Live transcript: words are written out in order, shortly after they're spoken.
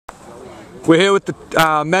We're here with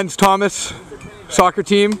the men's Thomas soccer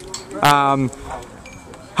team.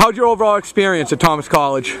 How'd your overall experience at Thomas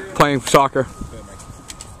College playing soccer?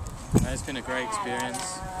 It's been a great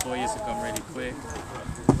experience. 4 years have gone really quick.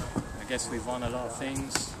 I guess we've won a lot of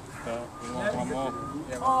things, but we want one more.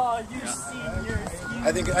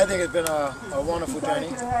 I think it's been a wonderful journey.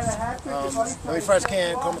 When we first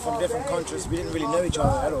came, coming from different countries, we didn't really know each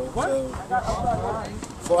other at all. So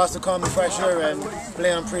for us to come fresh here and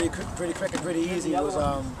play on pretty quick and pretty easy was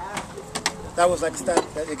that was like a step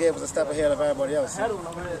that it gave us a step ahead of everybody else.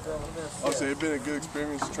 I'll say it's been a good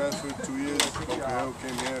experience. Transferred 2 years. Bunker Hill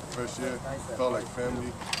came here first year. Felt like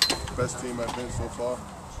family. Best team I've been so far.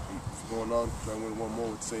 Going on, trying to win one more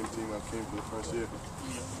with the same team I came for the first year.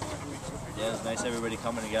 Yeah, it was nice everybody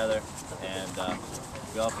coming together, and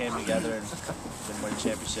we all came together and been winning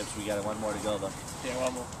championships. We got one more to go though. Yeah,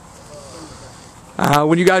 one more.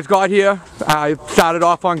 When you guys got here, started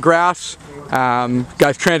off on grass.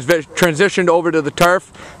 Guys transitioned over to the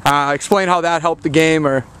turf. Explain how that helped the game,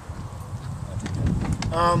 or.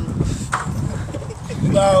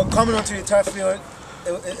 Well, coming onto the turf field,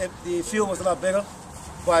 the field was a lot bigger,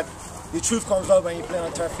 but the truth comes out when you play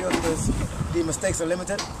on a turf field because the mistakes are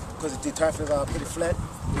limited because the turf is pretty flat.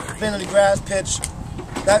 Playing on the grass pitch,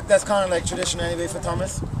 that's kind of like tradition anyway for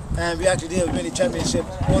Thomas. And we actually did win the championship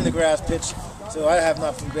on the grass pitch, so I have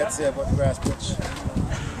nothing bad to say about the grass pitch.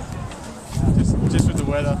 Just with the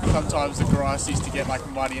weather, sometimes the grass used to get like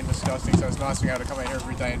muddy and disgusting, so it's nice being able to come out here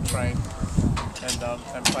every day and train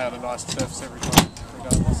and play on a nice surface every time.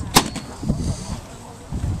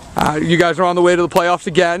 You guys are on the way to the playoffs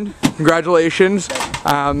again. Congratulations.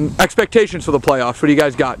 Expectations for the playoffs. What do you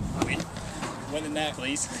guys got? Winning that,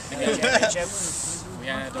 please. We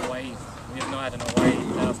have not had an away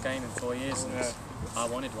playoff game in 4 years, and I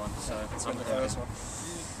wanted one, so it's been the first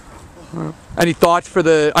one. Any thoughts for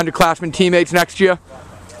the underclassmen teammates next year?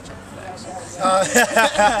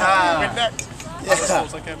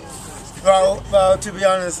 Well, to be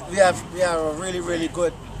honest, we have a really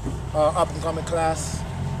good up-and-coming class.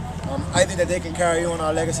 I think that they can carry on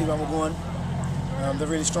our legacy when we're going. They're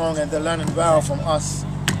really strong and they're learning well from us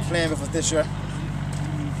playing with us this year.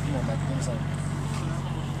 Come on, Mike, give me something.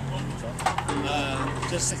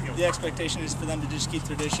 Just the expectation is for them to just keep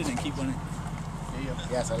tradition and keep winning.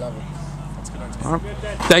 Yes, I love it.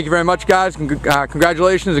 Thank you very much, guys.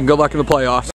 Congratulations and good luck in the playoffs.